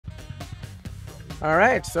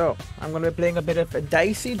Alright, so I'm gonna be playing a bit of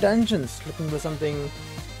Dicey Dungeons, looking for something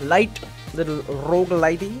light, little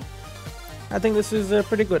roguelitey. I think this is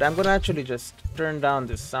pretty good. I'm gonna actually just turn down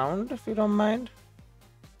this sound if you don't mind.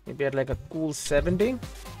 Maybe at like a cool 70.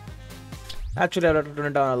 Actually, I'll have to turn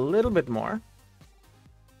it down a little bit more.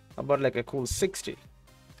 About like a cool 60.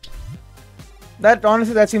 That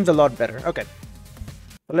honestly, that seems a lot better. Okay,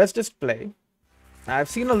 so let's just play. I've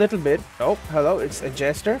seen a little bit. Oh, hello, it's a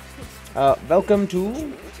jester. Welcome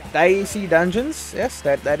to Dicey Dungeons. Yes,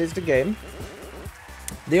 that is the game.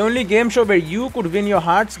 The only game show where you could win your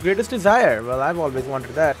heart's greatest desire. Well, I've always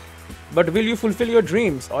wanted that. But will you fulfill your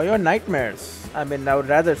dreams or your nightmares? I mean, I would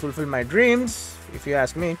rather fulfill my dreams, if you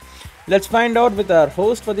ask me. Let's find out with our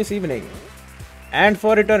host for this evening. And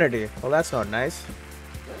for eternity. Well, that's not nice.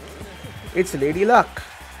 It's Lady Luck.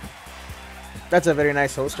 That's a very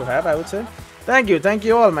nice host to have, I would say. Thank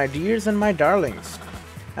you all, my dears and my darlings.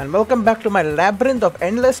 And welcome back to my labyrinth of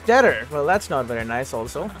endless terror. Well, that's not very nice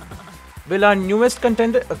also. Will our newest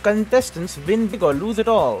contestants win big or lose it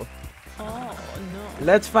all? Oh, no.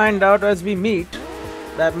 Let's find out as we meet.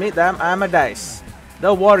 I'm a dice.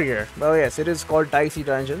 The warrior. Well, yes, it is called Dicey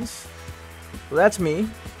Dungeons. Well, that's me.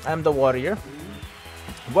 I'm the warrior.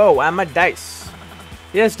 Whoa, I'm a dice.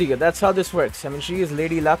 Yes, Digga, that's how this works. I mean, she is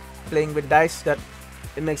Lady Luck playing with dice. That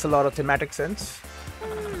it makes a lot of thematic sense.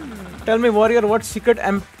 Tell me, warrior, what secret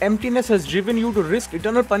emptiness has driven you to risk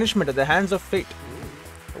eternal punishment at the hands of fate?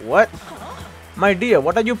 What? My dear,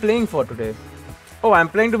 what are you playing for today? Oh, I'm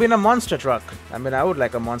playing to win a monster truck. I mean, I would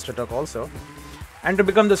like a monster truck also. And to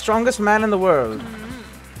become the strongest man in the world.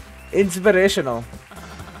 Inspirational.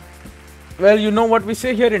 Well, you know what we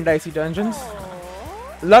say here in Dicey Dungeons.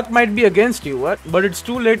 Luck might be against you, what? But it's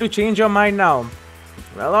too late to change your mind now.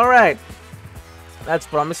 Well, alright. That's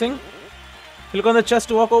promising. Click on the chest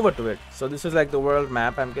to walk over to it. So this is like the world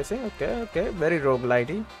map, I'm guessing. Okay. Very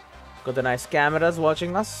roguelitey. Got the nice cameras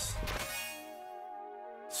watching us.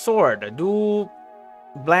 Sword. Do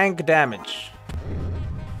blank damage.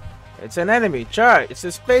 It's an enemy. Charge. It's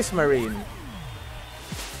a space marine.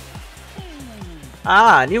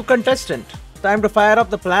 Ah, new contestant. Time to fire up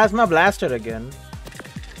the plasma blaster again.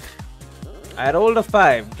 I rolled a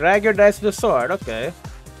 5. Drag your dice to the sword. Okay.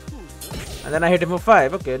 And then I hit him for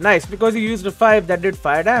 5. Okay, nice. Because he used a 5 that did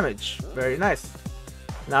fire damage. Very nice.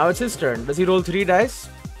 Now it's his turn. Does he roll 3 dice?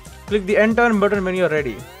 Click the end turn button when you're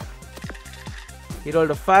ready. He rolled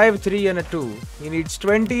a 5, 3 and a 2. He needs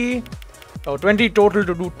 20 total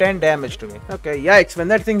to do 10 damage to me. Okay, yikes. When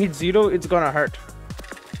that thing hits 0, it's gonna hurt.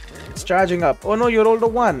 It's charging up. Oh no, you rolled a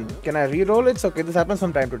 1. Can I re-roll it? It's okay, this happens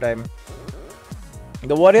from time to time.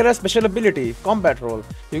 The warrior has special ability, combat roll.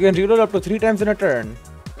 You can reroll up to 3 times in a turn.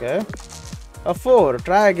 Okay. A 4,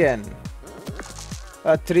 try again.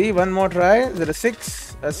 A 3, one more try. Is it a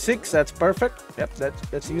 6? A 6, that's perfect. Yep,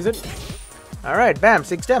 let's use it. Alright, bam,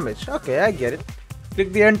 6 damage. Okay, I get it.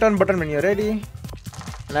 Click the end turn button when you're ready.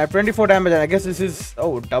 And I have 24 damage, and I guess this is,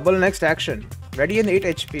 double next action. Ready in 8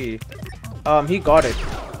 HP. He got it.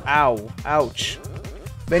 Ow, ouch.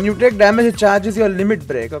 When you take damage, it charges your limit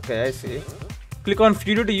break. Okay, I see. Click on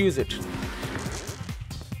Fury to use it.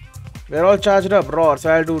 We're all charged up, roar, so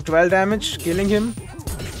I'll do 12 damage, killing him.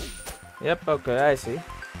 Yep, okay, I see.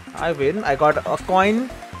 I win. I got a coin,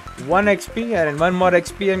 1 XP, and 1 more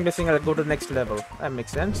XP, I'm guessing I'll go to the next level. That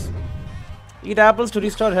makes sense. Eat apples to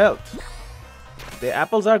restore health. The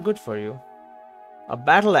apples are good for you. A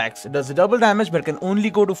battle axe. It does double damage, but can only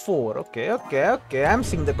go to 4. Okay. I'm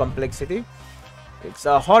seeing the complexity. It's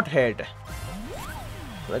a hothead.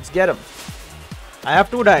 Let's get him. I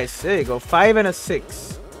have 2 dice. There you go. 5 and a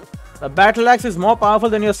 6. A battle axe is more powerful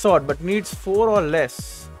than your sword, but needs 4 or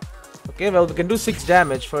less. Okay, well, we can do 6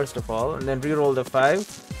 damage first of all, and then reroll the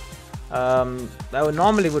 5. That would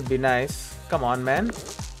normally be nice. Come on, man.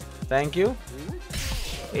 Thank you.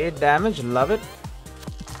 8 damage, love it.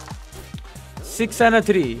 6 and a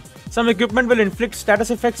 3. Some equipment will inflict status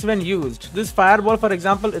effects when used. This fireball, for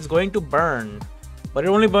example, is going to burn. But it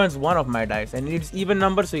only burns 1 of my dice, and it needs even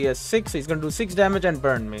numbers, so he has 6, so he's going to do 6 damage and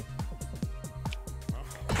burn me.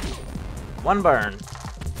 1 burn.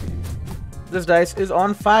 This dice is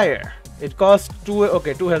on fire. It costs 2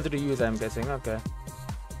 health to use, I'm guessing. Okay.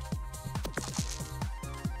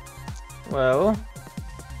 Well.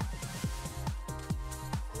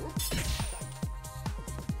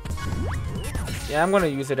 Yeah, I'm gonna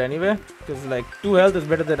use it anyway. Because like 2 health is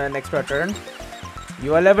better than an extra turn.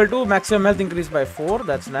 You are level 2, maximum health increased by 4.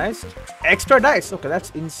 That's nice. Extra dice. Okay, that's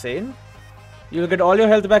insane. You'll get all your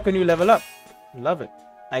health back when you level up. Love it.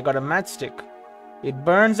 I got a matchstick. It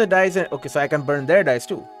burns the dice and... Okay, so I can burn their dice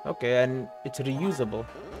too. Okay, and it's reusable.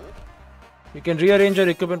 You can rearrange your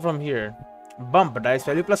equipment from here. Bump. Dice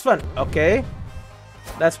value +1. Okay.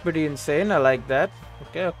 That's pretty insane. I like that.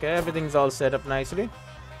 Okay, okay. Everything's all set up nicely.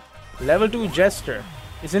 Level 2 Jester.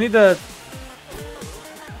 Isn't he the...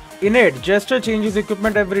 Innate. Jester changes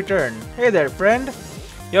equipment every turn. Hey there, friend.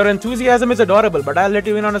 Your enthusiasm is adorable, but I'll let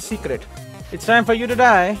you in on a secret. It's time for you to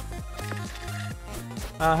die.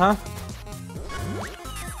 Uh-huh.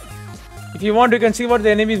 If you want, you can see what the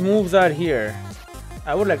enemy's moves are here.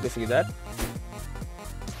 I would like to see that.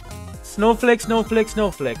 Snowflake, snowflake,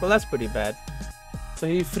 snowflake. Well, that's pretty bad. So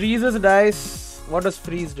he freezes dice. What does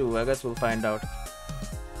freeze do? I guess we'll find out.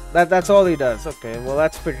 That's all he does. Okay, well,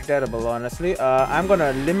 that's pretty terrible, honestly. I'm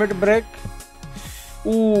gonna limit break.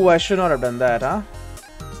 Ooh, I should not have done that, huh?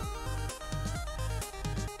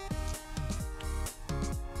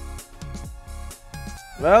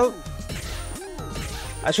 Well,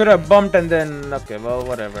 I should have bumped and then... Okay, well,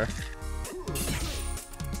 whatever.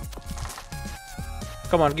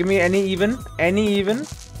 Come on, give me any even. Any even.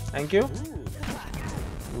 Thank you.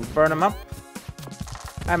 We'll burn him up.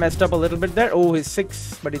 I messed up a little bit there. Oh, he's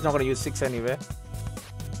 6, but he's not going to use 6 anyway.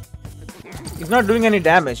 He's not doing any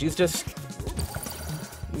damage. He's just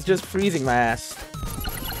freezing my ass.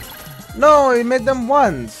 No, he made them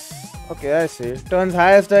ones. Okay, I see. Turns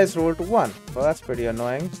highest dice roll to 1. Well, that's pretty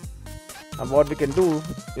annoying. And what we can do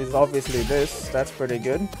is obviously this. That's pretty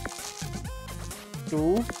good.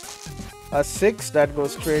 2. A 6. That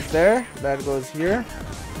goes straight there. That goes here.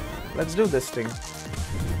 Let's do this thing.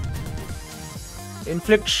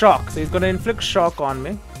 Inflict shock. So he's going to inflict shock on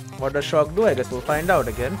me. What does shock do? I guess we'll find out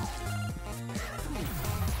again.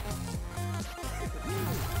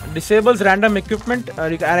 Disables random equipment.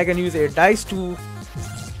 And I can use a dice to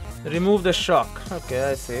remove the shock.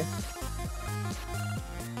 Okay, I see.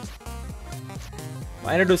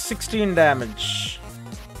 I need to do 16 damage.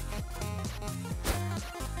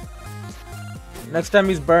 Next time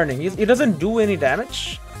he's burning. He doesn't do any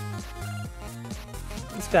damage.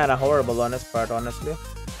 It's kind of horrible on his part, honestly.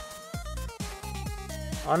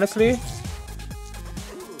 Honestly,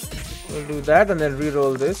 we'll do that and then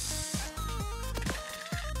re-roll this.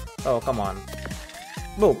 Oh, come on.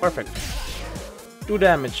 Oh, perfect. 2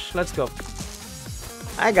 damage. Let's go.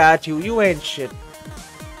 I got you. You ain't shit.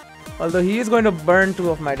 Although he is going to burn 2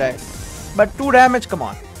 of my dice. But 2 damage? Come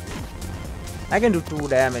on. I can do 2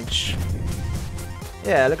 damage.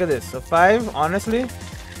 Yeah, look at this. So 5, honestly.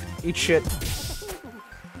 Eat shit.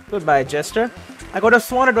 Goodbye, Jester. I could have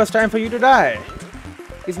sworn it was time for you to die.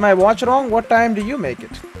 Is my watch wrong? What time do you make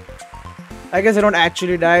it? I guess I don't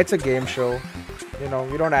actually die. It's a game show. You know,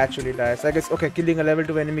 we don't actually die. So I guess, okay, killing a level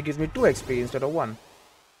 2 enemy gives me 2 XP instead of 1.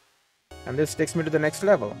 And this takes me to the next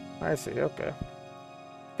level. I see, okay.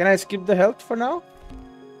 Can I skip the health for now?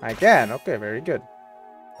 I can, okay, very good.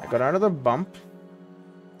 I got another bump.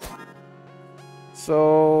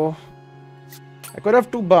 So... I could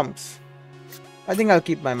have 2 bumps. I think I'll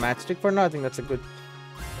keep my matchstick for now. I think that's a good...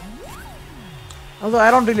 Although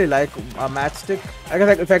I don't really like a matchstick. I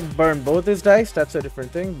guess if I burn both his dice, that's a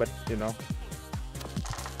different thing, but you know.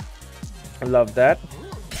 I love that.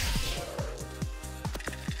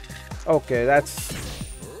 Okay, that's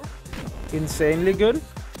insanely good.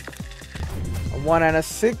 A 1 and a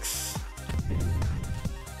 6.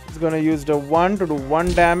 He's gonna use the 1 to do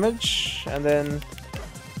 1 damage, and then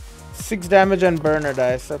 6 damage and burner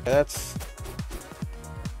dice. Okay, that's...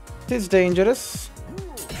 It is dangerous.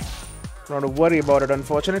 Not to worry about it,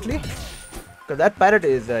 unfortunately. Because that pirate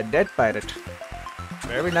is a dead pirate.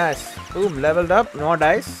 Very nice. Boom, leveled up. No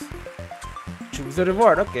dice. Choose a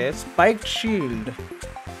reward. Okay, spiked shield.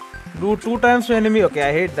 Do 2 times to enemy. Okay,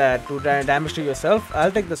 I hate that. 2 damage to yourself. I'll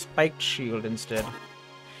take the spiked shield instead.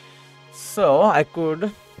 So, I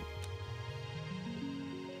could...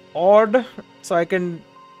 Odd. So, I can...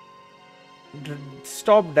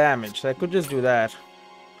 stop damage. So, I could just do that.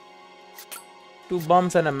 2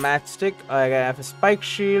 bumps and a matchstick. I have a spike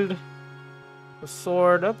shield. A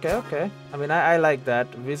sword. Okay, okay. I mean, I like that.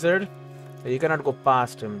 Wizard. You cannot go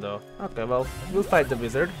past him though. Okay, well, we'll fight the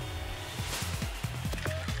wizard.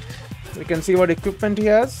 We can see what equipment he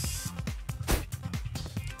has.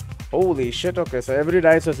 Holy shit. Okay, so every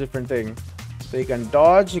dice has a different thing. So he can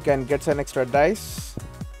dodge. He can get an extra dice.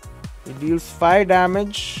 He deals 5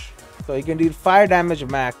 damage. So he can deal 5 damage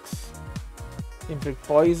max. Inflict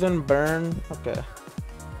poison, burn. Okay.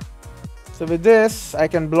 So with this, I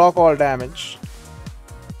can block all damage.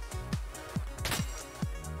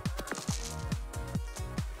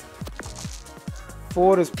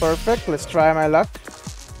 Four is perfect. Let's try my luck.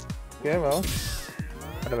 Okay, well.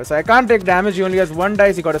 Whatever. So I can't take damage. He only has 1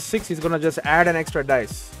 dice. He got a 6. He's gonna just add an extra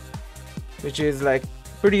dice. Which is like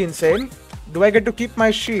pretty insane. Do I get to keep my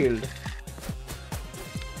shield?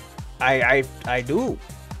 I do.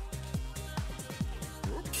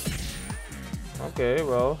 Okay,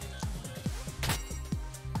 well,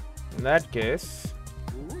 in that case,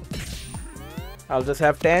 I'll just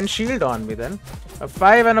have 10 shield on me then. A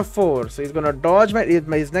 5 and a 4. So he's gonna dodge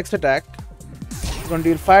his next attack. He's gonna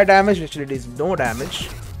deal 5 damage, which deals no damage.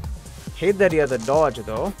 Hate that he has a dodge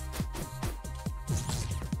though.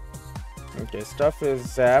 Okay, stuff is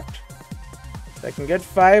zapped. So I can get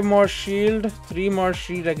 5 more shield, 3 more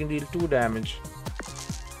shield, I can deal 2 damage.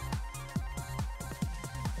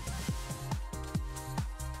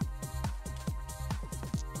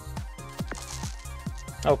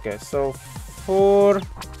 Okay, so 4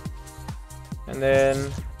 and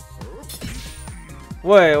then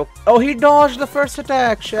wait, oh, he dodged the first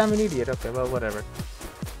attack. Shit, I'm an idiot. Okay, well, whatever.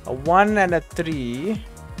 A 1 and a 3.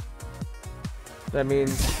 That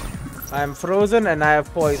means I'm frozen and I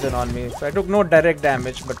have poison on me. So I took no direct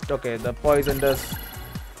damage, but okay, the poison does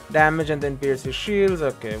damage and then pierces shields.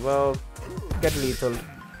 Okay, well, get lethal.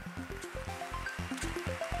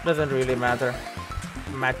 Doesn't really matter.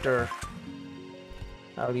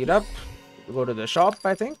 I'll eat up. Go to the shop,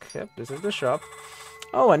 I think. Yep, this is the shop.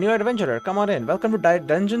 Oh, a new adventurer. Come on in. Welcome to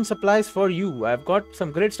Dungeon Supplies for you. I've got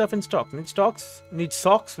some great stuff in stock. Need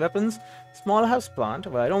socks, weapons, small house plant.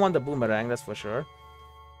 Well, I don't want the boomerang, that's for sure.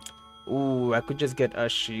 Ooh, I could just get a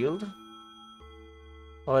shield.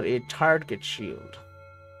 Or a target shield.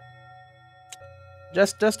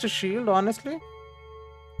 Just a shield, honestly.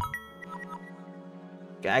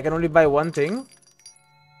 Okay, I can only buy one thing.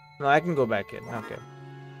 No, I can go back in. Okay.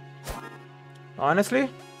 Honestly,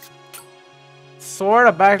 sword,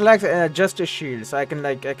 a battle-axe, and just a shield, so I can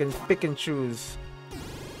pick and choose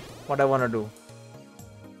what I want to do.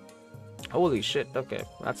 Holy shit! Okay,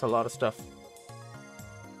 that's a lot of stuff.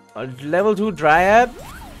 A level 2 dryad.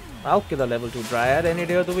 I'll kill a level 2 dryad any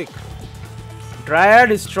day of the week. Dryad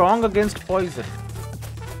is strong against poison.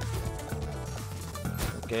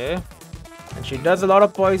 Okay, and she does a lot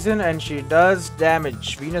of poison and she does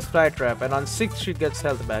damage. Venus flytrap, and on 6 she gets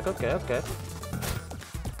health back. Okay, okay.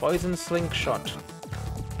 Poison slingshot.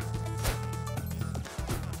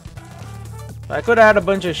 I could add a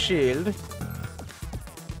bunch of shield.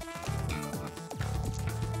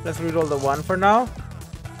 Let's reroll the 1 for now.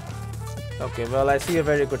 Okay, well, I see a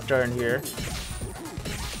very good turn here.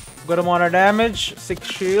 Good amount of damage. 6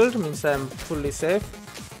 shield means I'm fully safe.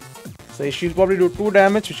 So she'll probably do 2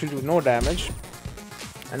 damage, which will do no damage.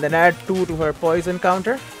 And then add 2 to her poison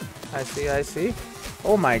counter. I see, I see.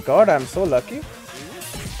 Oh my god, I'm so lucky.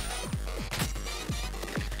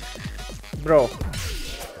 Bro,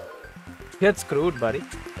 get screwed, buddy.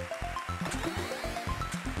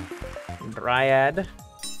 Dryad.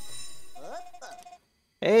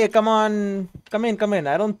 Hey, come on. Come in, come in.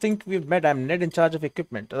 I don't think we've met. I'm Ned in charge of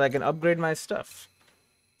equipment. I can upgrade my stuff.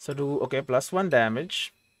 So do, okay, plus 1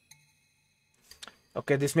 damage.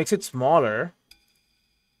 Okay, this makes it smaller.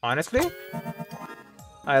 Honestly,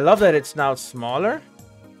 I love that it's now smaller.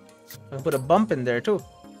 I'll put a bump in there too.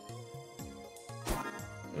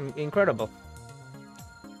 Incredible.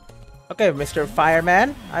 Okay, Mr.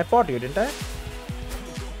 Fireman. I fought you, didn't I?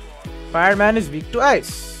 Fireman is weak to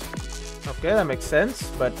ice. Okay, that makes sense,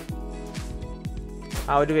 but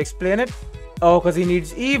how do we explain it? Oh, because he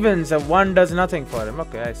needs evens and 1 does nothing for him.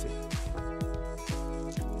 Okay, I see.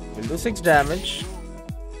 We'll do 6 damage.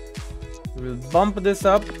 We'll bump this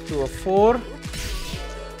up to a 4.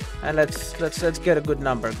 And let's get a good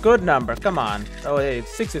number. Good number, come on. Oh, hey,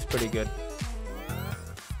 6 is pretty good.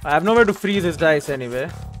 I have nowhere to freeze his dice anyway.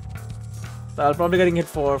 So I'll probably getting hit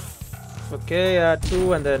for, okay,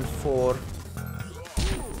 2 and then 4.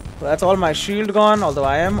 So that's all my shield gone, although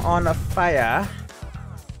I am on a fire.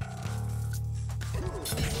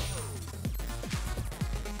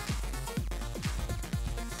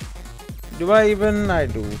 Do I even? I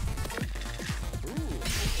do.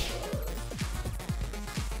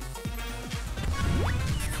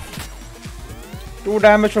 Two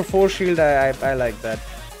damage for 4 shield, I like that.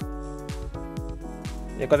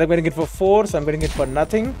 Yeah, because I'm getting it for 4, so I'm getting it for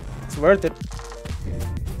nothing. It's worth it.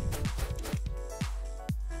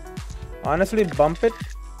 Honestly, bump it,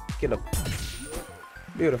 kill him.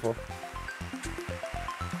 Beautiful.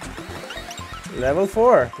 Level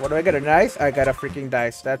 4. What do I get? A dice? I got a freaking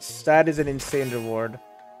dice. That is an insane reward.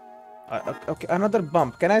 Okay, another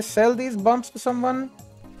bump. Can I sell these bumps to someone?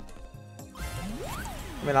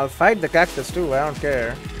 I mean, I'll fight the cactus too. I don't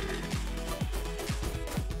care.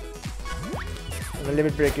 The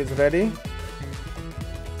limit break is ready.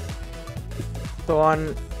 So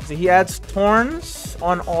on, see, he adds thorns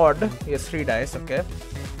on odd. He has 3 dice. Okay.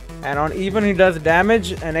 And on even, he does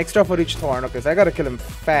damage and extra for each thorn. Okay, so I gotta kill him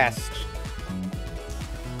fast.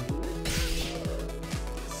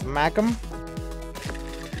 smack him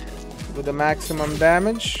with the maximum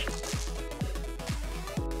damage.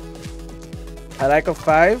 I like a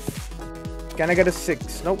 5. Can I get a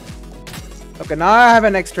 6? Nope. Okay, now I have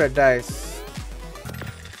an extra dice.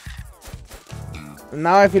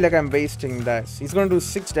 Now I feel like I'm wasting dice. He's gonna do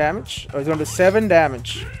 6 damage. Or he's gonna do 7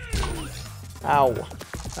 damage. Ow.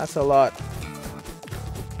 That's a lot.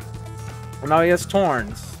 And now he has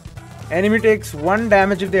Thorns. Enemy takes 1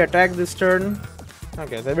 damage if they attack this turn.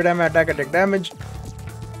 Okay, so every time I attack, I take damage.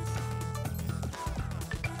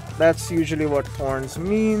 That's usually what Thorns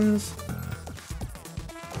means.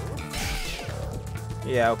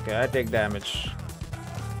 Yeah, okay, I take damage.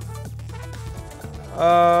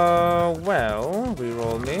 Well,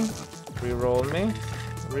 reroll me. Reroll me.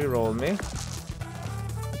 Reroll me.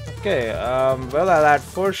 Okay, well, I'll add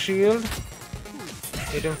 4 shield.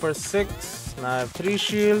 Hit him for 6. Now I have 3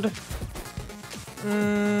 shield.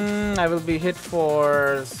 I will be hit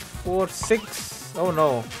for 4, 6. Oh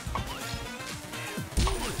no.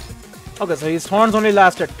 Okay, so his horns only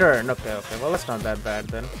last a turn. Okay, well, that's not that bad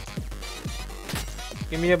then.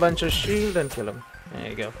 Give me a bunch of shield and kill him. There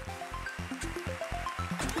you go.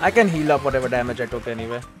 I can heal up whatever damage I took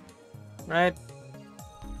anyway. Right?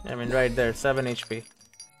 I mean, right there. 7 HP.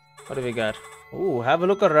 What do we got? Ooh, have a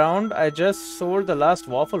look around. I just sold the last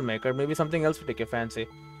waffle maker. Maybe something else will take your fancy.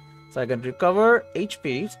 So I can recover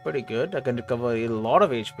HP. It's pretty good. I can recover a lot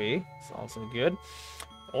of HP. It's also good.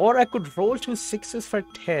 Or I could roll 2 6s for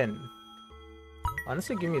 10.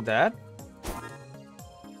 Honestly, give me that.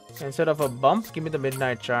 Instead of a bump, give me the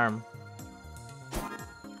Midnight Charm.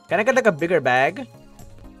 Can I get like a bigger bag? I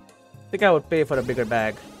think I would pay for a bigger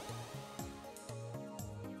bag.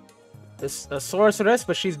 This a sorceress,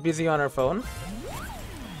 but she's busy on her phone.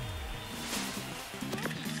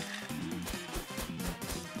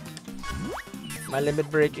 My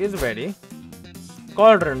limit break is ready.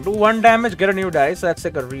 Cauldron, do 1 damage, get a new dice. So that's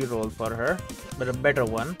like a reroll for her, but a better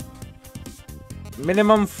one.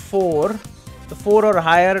 Minimum 4. The 4 or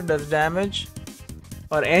higher does damage,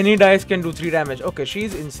 or any dice can do 3 damage. Okay,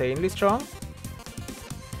 she's insanely strong.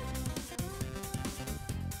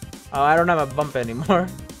 Oh, I don't have a bump anymore.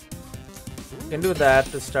 Can do that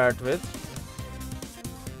to start with.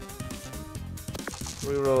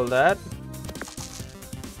 Reroll that.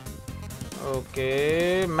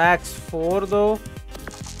 Okay, max 4 though.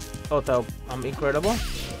 Oh, I'm incredible.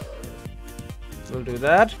 We'll do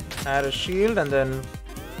that. Add a shield and then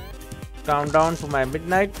count down to my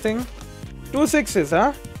midnight thing. 2 6s,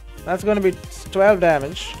 huh? That's gonna be 12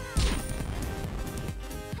 damage.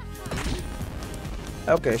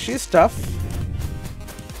 Okay, she's tough.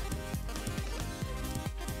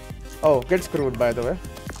 Oh, get screwed, by the way.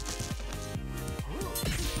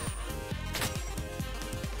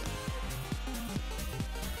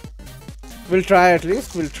 We'll try at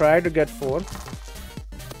least. We'll try to get 4.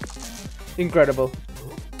 Incredible.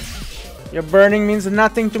 Your burning means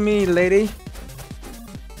nothing to me, lady.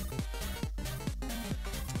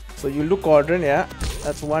 So you look Cauldron, yeah.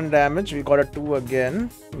 That's 1 damage. We got a 2 again.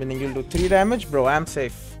 Meaning you'll do 3 damage. Bro, I'm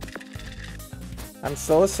safe. I'm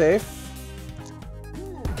so safe.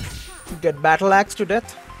 Get Battle Axe to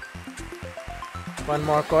death. 1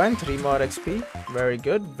 more coin, 3 more XP. Very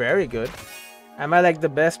good, very good. Am I like the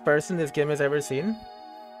best person this game has ever seen?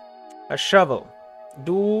 A shovel.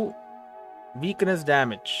 Do weakness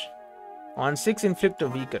damage. On 6, inflict a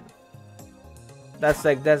weaken. That's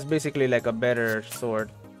basically like a better sword.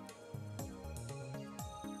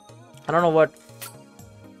 I don't know what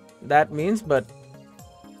that means, but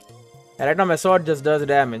right now my sword just does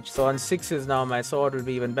damage. So on 6s now my sword will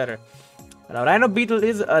be even better. Now Rhino Beetle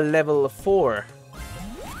is a level 4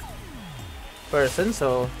 person,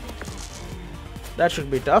 so that should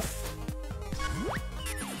be tough.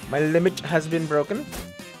 My limit has been broken.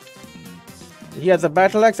 He has a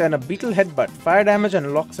battle axe and a beetle headbutt. Fire damage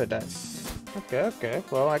and locks a dice. Okay.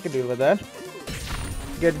 Well, I can deal with that.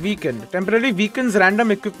 Get weakened. Temporarily weakens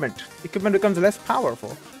random equipment. Equipment becomes less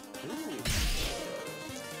powerful.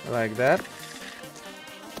 Like that.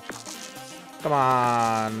 Come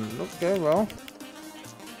on. Okay, well.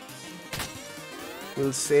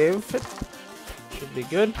 We'll save it. Should be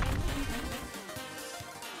good.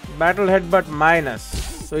 Battle headbutt minus.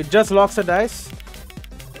 So it just locks a dice.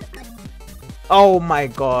 Oh my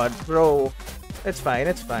god, bro. It's fine,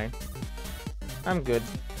 it's fine. I'm good.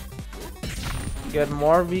 Get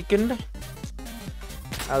more weakened.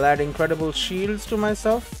 I'll add incredible shields to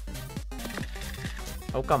myself.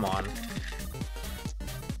 Oh, come on.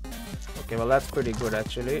 Okay, well, that's pretty good,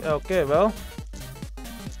 actually. Okay, well.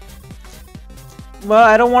 Well,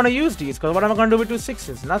 I don't want to use these, because what am I going to do with 2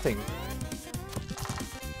 6s? Nothing.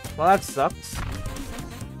 Well, that sucks.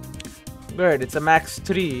 Good, it's a max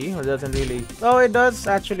 3. It doesn't really... Oh, it does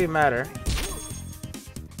actually matter.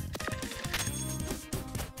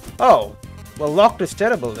 Oh, well, locked is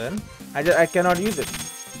terrible then. I cannot use it.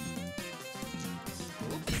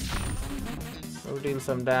 We'll deal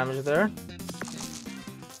some damage there.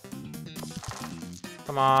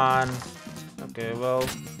 Come on. Okay, well...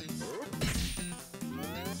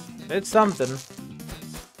 It's something.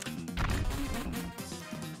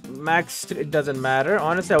 Max, it doesn't matter.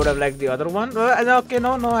 Honestly, I would have liked the other one. Okay,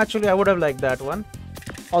 no, actually, I would have liked that one.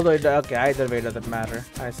 Although, okay, either way doesn't matter.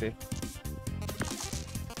 I see.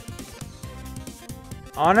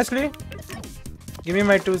 Honestly, give me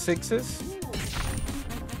my 2 6s.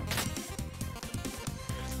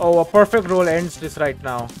 Oh, a perfect roll ends this right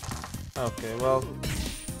now. Okay, well.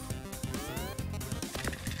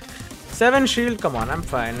 7 shield, come on, I'm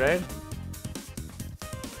fine, right?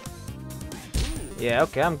 Yeah,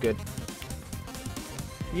 okay, I'm good.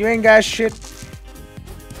 You ain't got shit.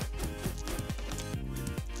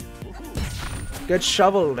 Get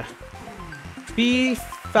shoveled.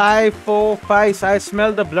 P545. I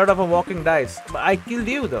smell the blood of a walking dice. But I killed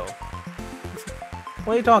you though.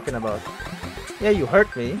 What are you talking about? Yeah, you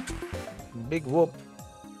hurt me. Big whoop.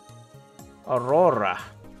 Aurora.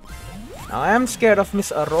 Now I am scared of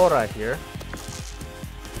Miss Aurora here.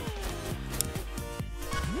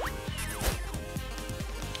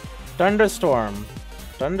 Thunderstorm.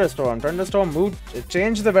 Thunderstorm. Move.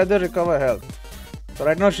 Change the weather, recover health. So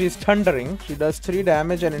right now she's thundering. She does 3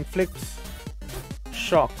 damage and inflicts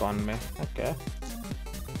shock on me. Okay.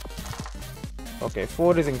 Okay,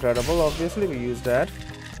 4 is incredible. Obviously, we use that.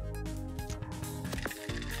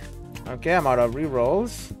 Okay, I'm out of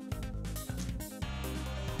rerolls.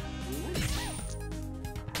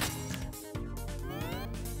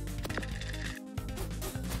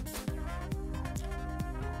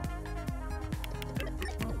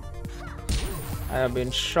 I have been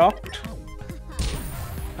shocked.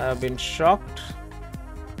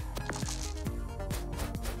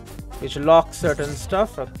 Which locks certain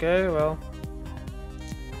stuff. Okay, well.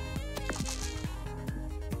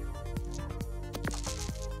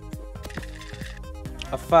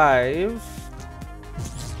 A 5.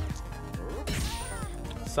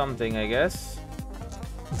 Something, I guess.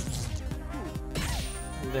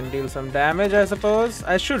 And then deal some damage, I suppose.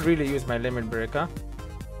 I should really use my limit break, huh?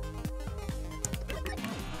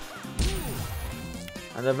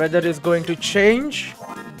 And the weather is going to change.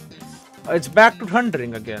 It's back to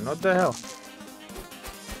thundering again. What the hell?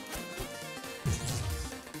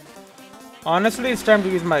 Honestly, it's time to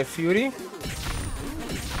use my fury.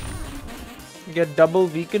 Get double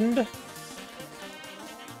weakened.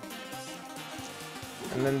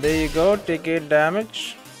 And then there you go. Take 8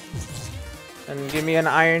 damage. And give me an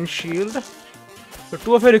iron shield. So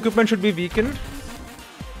 2 of your equipment should be weakened.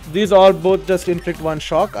 These all both just inflict 1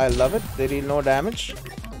 shock. I love it. They deal no damage.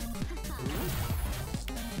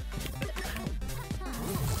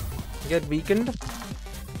 Get weakened.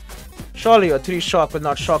 Surely your 3 shock will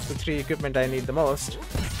not shock the 3 equipment I need the most.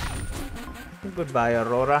 Goodbye,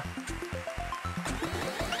 Aurora.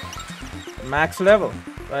 Max level.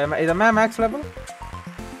 Is a max level?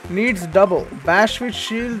 Needs double. Bash with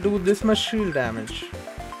shield, do this much shield damage.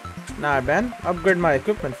 Nah, Ben. Upgrade my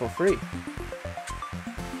equipment for free.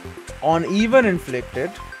 On even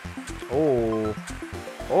inflicted. Oh.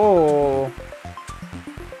 Oh.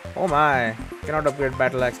 Oh my. Cannot upgrade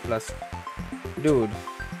Battle Axe Plus. Dude,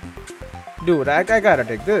 I gotta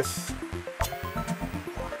take this.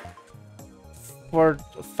 For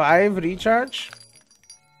 5 recharge?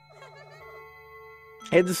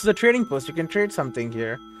 Hey, this is a trading post. You can trade something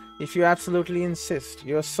here. If you absolutely insist.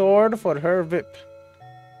 Your sword for her whip.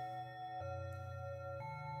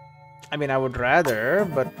 I mean, I would rather,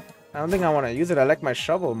 but I don't think I want to use it. I like my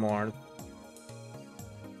shovel more.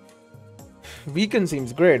 Weaken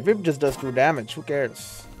seems great. Whip just does 2 damage. Who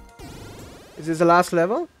cares? Is this the last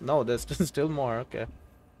level? No, there's still more. Okay.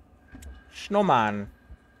 Snowman.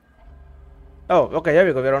 Oh, okay. Here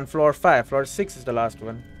we go. We're on floor 5. Floor 6 is the last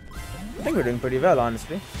one. I think we're doing pretty well,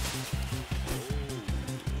 honestly.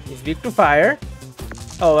 He's weak to fire.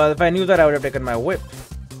 Oh, well, if I knew that, I would have taken my whip.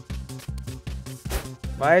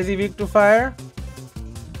 Why is he weak to fire?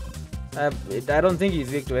 I don't think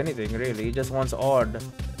he's weak to anything, really. He just wants odd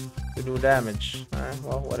to do damage. Alright,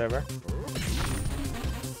 well, whatever.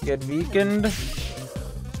 Get weakened.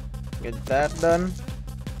 Get that done.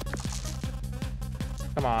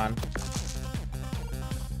 Come on.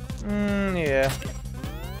 Yeah.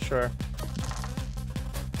 Sure.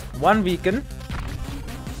 1 weaken.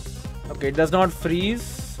 Okay, it does not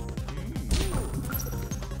freeze.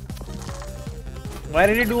 Why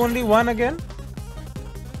did he do only 1 again?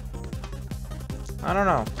 I don't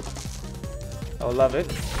know. Oh, love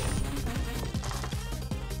it.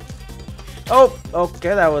 Oh,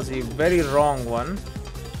 okay, that was a very wrong one.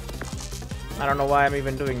 I don't know why I'm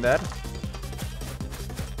even doing that.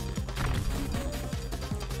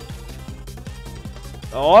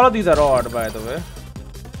 All of these are odd, by the way.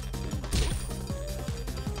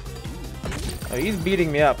 Oh, he's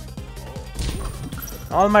beating me up.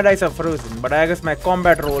 All my dice are frozen, but I guess my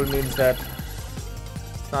combat roll means that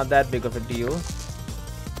it's not that big of a deal.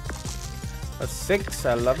 A 6,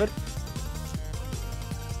 I love it.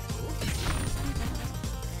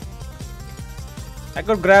 I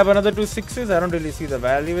could grab another 2 6s. I don't really see the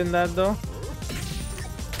value in that though.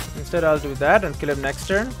 Instead, I'll do that and kill him next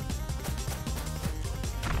turn.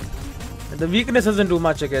 And the weakness doesn't do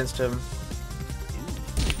much against him.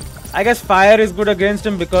 I guess fire is good against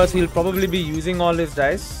him because he'll probably be using all his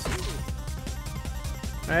dice.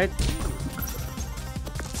 Right?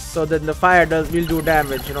 So then the fire will do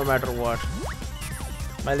damage no matter what.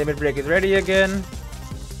 My limit break is ready again.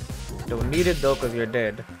 Don't need it though because you're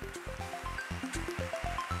dead.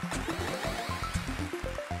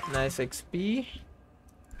 Nice XP.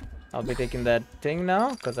 I'll be taking that thing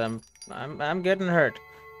now because I'm getting hurt.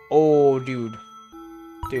 Oh, dude.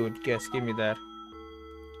 Dude, yes, give me that.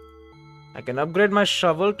 I can upgrade my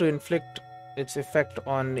shovel to inflict its effect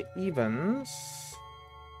on evens.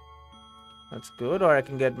 That's good. Or I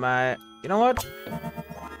can get my... You know what?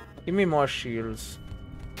 Give me more shields.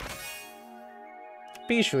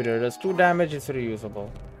 Pea shooter does 2 damage. It's reusable.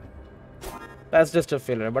 That's just a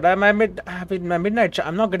filler. But my midnight charm...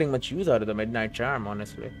 I'm not getting much use out of the midnight charm,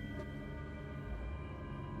 honestly.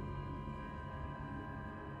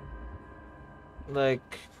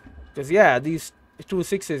 Like... Because yeah, these 2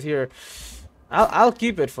 6s here... I'll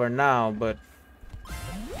keep it for now, but...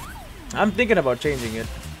 I'm thinking about changing it.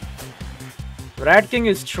 Rat King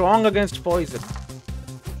is strong against poison.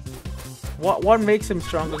 What makes him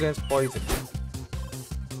strong against poison?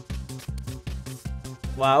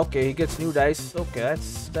 Wow, okay, he gets new dice. Okay,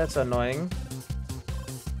 that's annoying.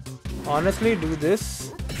 Honestly, do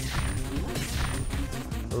this.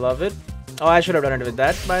 Love it. Oh, I should have done it with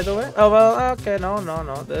that, by the way. Oh, well, okay,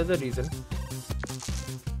 no. There's a reason.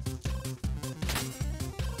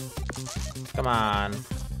 Come on.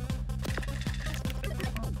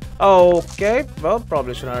 Okay, well,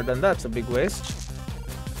 probably should not have done that. It's a big waste.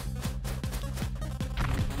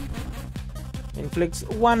 Inflicts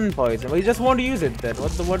 1 poison. Well, you just want to use it then.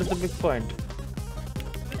 What is the big point?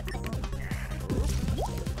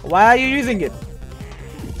 Why are you using it?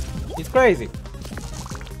 It's crazy.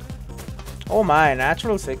 Oh my,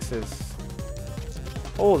 natural 6s.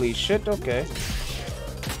 Holy shit, okay.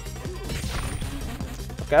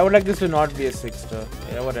 Okay, I would like this to not be a 6 though.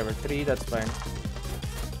 Yeah, whatever. 3, that's fine.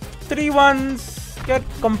 3 1s get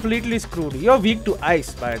completely screwed. You're weak to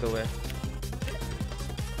ice, by the way.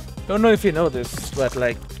 Don't know if you know this, but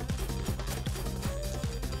like...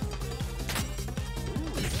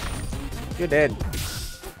 You're dead.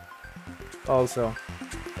 Also.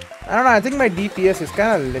 I don't know, I think my DPS is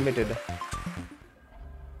kind of limited.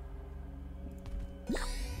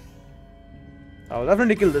 I'll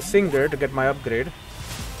definitely kill the singer to get my upgrade.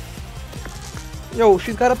 Yo,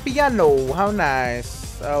 she's got a piano. How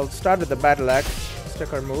nice. I'll start with the battle axe. Check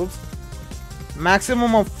her moves.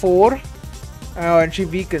 Maximum of 4. Oh, and she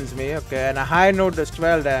weakens me. Okay, and a high note does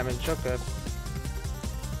 12 damage. Okay.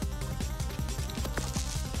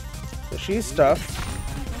 So she's tough.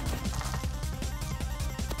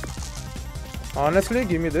 Honestly,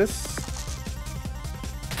 give me this.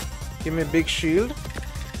 Give me a big shield.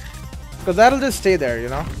 Because that'll just stay there, you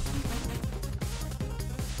know.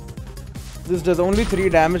 This does only 3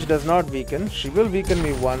 damage, does not weaken. She will weaken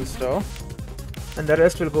me once though. And the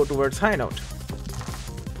rest will go towards high note.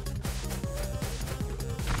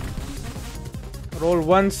 Roll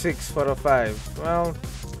 1 6 for a 5. Well,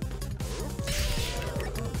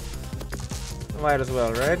 might as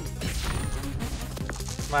well, right?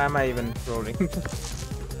 Why am I even rolling?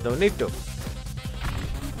 Don't need to.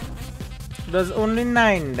 Does only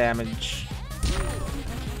 9 damage.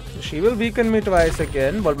 She will weaken me twice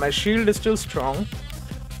again, but my shield is still strong.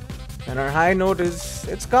 And her high note is...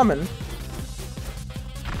 it's coming.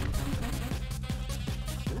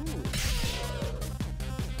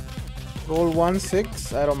 Roll 1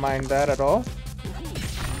 6. I don't mind that at all.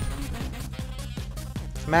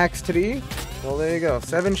 Max 3. Well, there you go.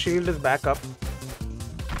 7 shield is back up.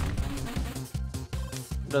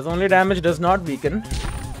 Does only damage, does not weaken.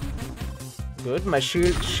 Good. My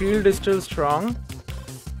shield is still strong.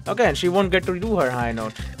 Okay, and she won't get to do her high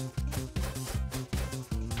note.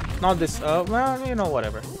 Not this. Well, you know,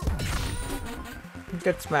 whatever.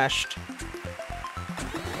 Get smashed.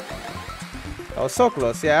 Oh, so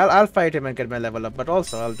close. Yeah, I'll fight him and get my level up, but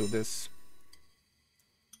also I'll do this.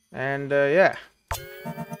 And yeah.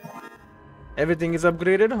 Everything is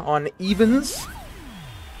upgraded on evens.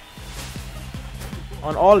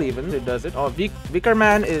 On all evens, it does it. Oh, Weaker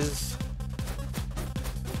Man is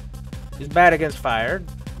bad against fire.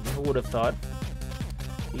 Who would have thought?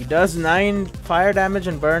 He does 9 fire damage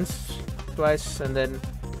and burns twice, and then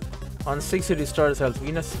on 6 he restores health.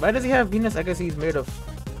 Venus. Why does he have Venus? I guess he's made of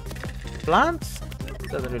plants?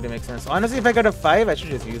 Doesn't really make sense. Honestly, if I got a 5, I should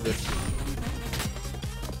just use it.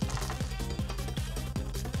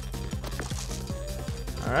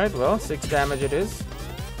 Alright, well, 6 damage it is.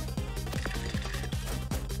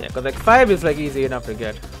 Yeah, because like 5 is like easy enough to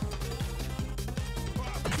get.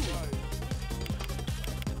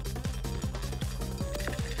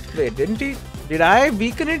 Wait, didn't he? Did I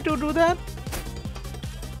weaken it to do that?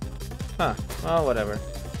 Huh. Oh, whatever.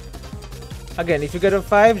 Again, if you get a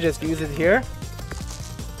 5, just use it here.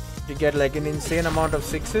 You get like an insane amount of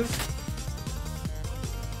 6s.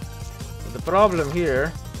 But the problem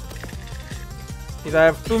here is I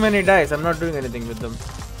have too many dice. I'm not doing anything with them.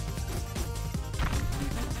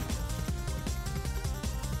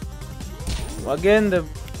 Again, the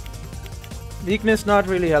weakness not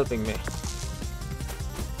really helping me.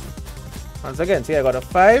 Once again, see, I got a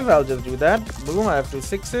 5. I'll just do that. Boom, I have 2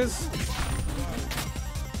 6s.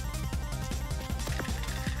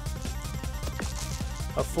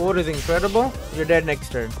 A 4 is incredible. You're dead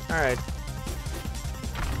next turn. Alright.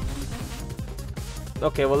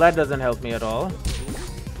 Okay, well that doesn't help me at all.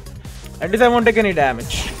 At least I won't take any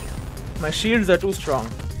damage. My shields are too strong.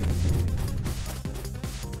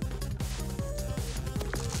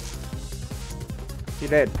 You're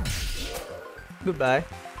dead. Goodbye.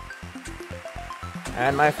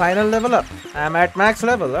 And my final level up. I'm at max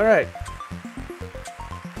level, alright.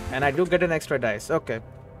 And I do get an extra dice, okay.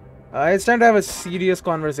 It's time to have a serious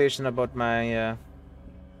conversation about my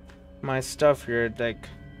my stuff here. Like,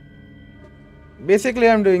 basically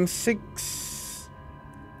I'm doing 6.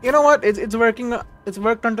 You know what? It's working. It's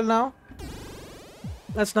worked until now.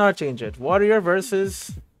 Let's not change it. Warrior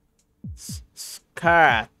versus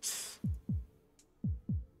Scat.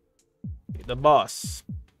 The boss.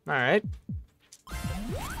 Alright.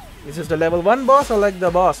 Is this the level 1 boss or like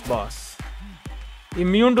the boss?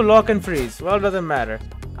 Immune to lock and freeze. Well, doesn't matter.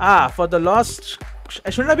 Ah, for the lost...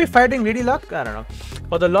 Shouldn't I be fighting Lady Luck? I don't know.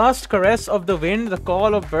 For the lost caress of the wind, the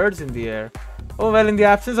call of birds in the air. Oh, well, in the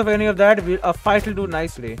absence of any of that, a fight will do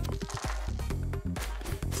nicely.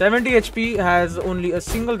 70 HP has only a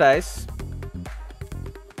single dice.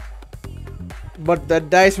 But that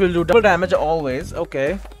dice will do double damage always.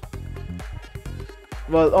 Okay.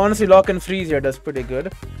 Well, honestly, lock and freeze here does pretty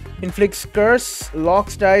good. Inflicts curse,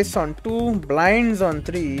 locks dice on 2, blinds on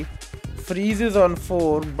 3, freezes on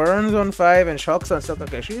 4, burns on 5, and shocks on 6.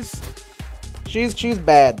 Okay, she's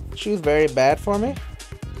bad. She's very bad for me.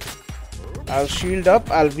 I'll shield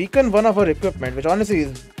up. I'll weaken one of her equipment, which honestly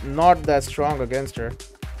is not that strong against her.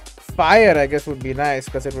 Fire, I guess, would be nice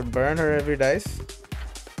because it would burn her every dice.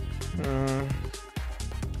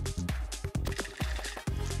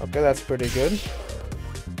 Okay, that's pretty good.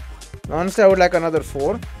 Honestly, I would like another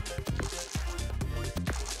 4.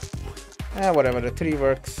 Whatever, the 3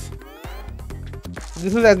 works.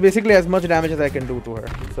 This is basically as much damage as I can do to her.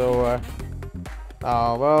 So,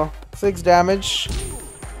 well, 6 damage.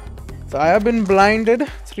 So I have been blinded.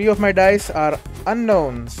 3 of my dice are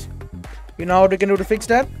unknowns. You know what we can do to fix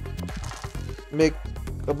that? Make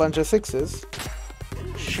a bunch of 6s.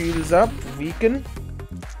 Shields up, weaken.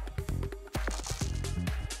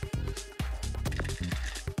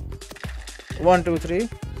 One, 2, 3.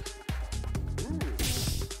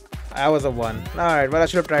 I was a 1. Alright, well I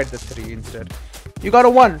should have tried the 3 instead. You got a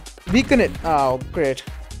 1. Weaken it. Oh, great.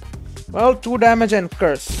 Well, 2 damage and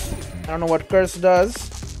curse. I don't know what curse does.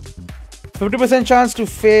 50% chance to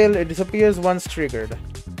fail. It disappears once triggered.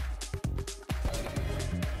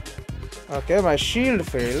 Okay, my shield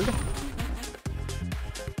failed.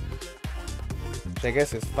 Which I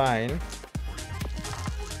guess is fine.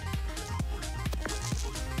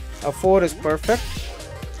 A 4 is perfect.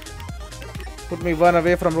 Put me 1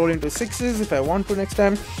 away from rolling to 6s if I want to next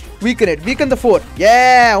time. Weaken it. Weaken the 4.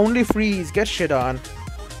 Yeah, only freeze. Get shit on.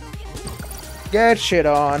 Get shit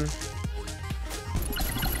on.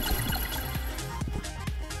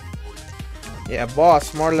 Yeah,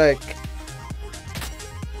 boss. More like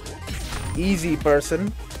easy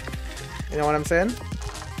person. You know what I'm saying?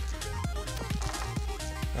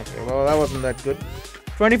 Okay, well that wasn't that good.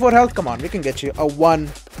 24 health. Come on, we can get you a 1.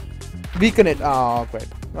 Weaken it. Oh, great.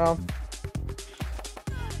 Well,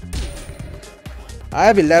 I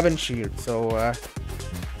have 11 shield, so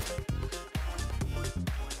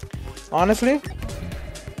Honestly,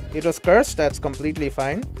 it was cursed. That's completely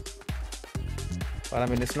fine. Well, I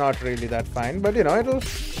mean, it's not really that fine, but you know,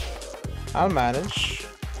 I'll manage.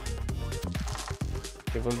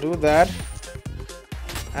 Okay, we'll do that.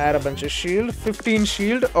 Add a bunch of shield. 15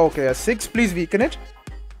 shield. Okay, a 6. Please weaken it.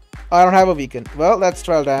 I don't have a weaken. Well, that's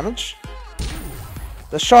 12 damage.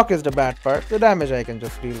 The shock is the bad part. The damage I can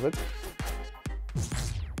just deal with.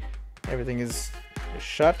 Everything is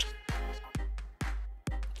shut.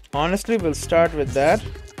 Honestly, we'll start with that.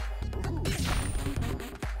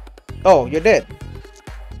 Oh, you're dead.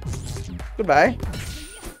 Goodbye.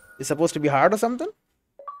 It's supposed to be hard or something?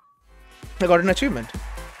 I got an achievement.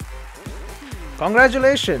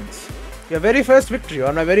 Congratulations. Your very first victory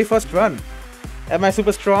on my very first run. Am I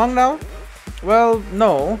super strong now? Well,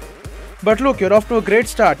 no. But look, you're off to a great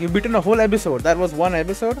start. You've beaten a whole episode. That was one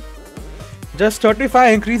episode. Just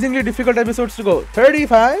 35 increasingly difficult episodes to go.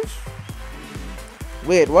 35?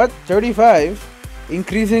 Wait, what? 35?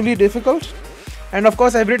 Increasingly difficult? And of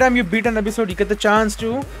course, every time you beat an episode, you get the chance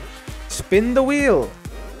to spin the wheel.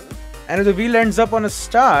 And if the wheel ends up on a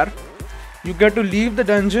star, you get to leave the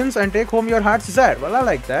dungeons and take home your heart's desire. Well, I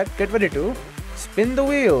like that. Get ready to spin the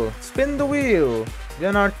wheel. Spin the wheel.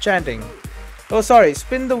 You're not chanting. Oh, sorry.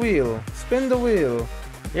 Spin the wheel. Spin the wheel.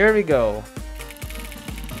 Here we go.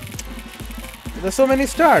 There's so many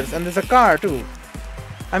stars, and there's a car too.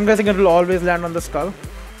 I'm guessing it will always land on the skull.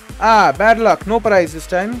 Ah, bad luck. No prize this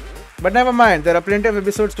time. But never mind. There are plenty of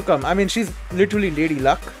episodes to come. I mean, she's literally Lady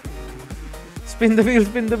Luck. Spin the wheel,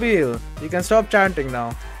 spin the wheel. You can stop chanting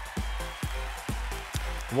now.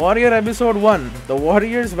 Warrior episode 1. The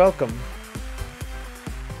warriors welcome.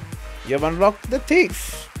 You've unlocked the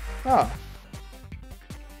thief. Ah.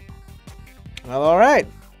 Well, alright.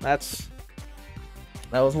 That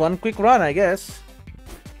was one quick run, I guess.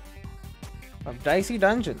 Of Dicey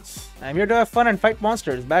Dungeons. I'm here to have fun and fight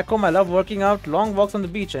monsters. Back home, I love working out, long walks on the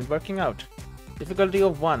beach and working out. Difficulty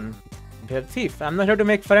of 1. You're a thief. I'm not here to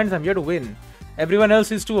make friends, I'm here to win. Everyone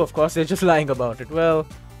else is too, of course, they're just lying about it. Well,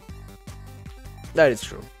 that is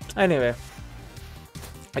true. Anyway,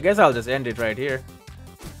 I guess I'll just end it right here.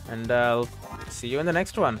 And I'll see you in the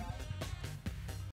next one.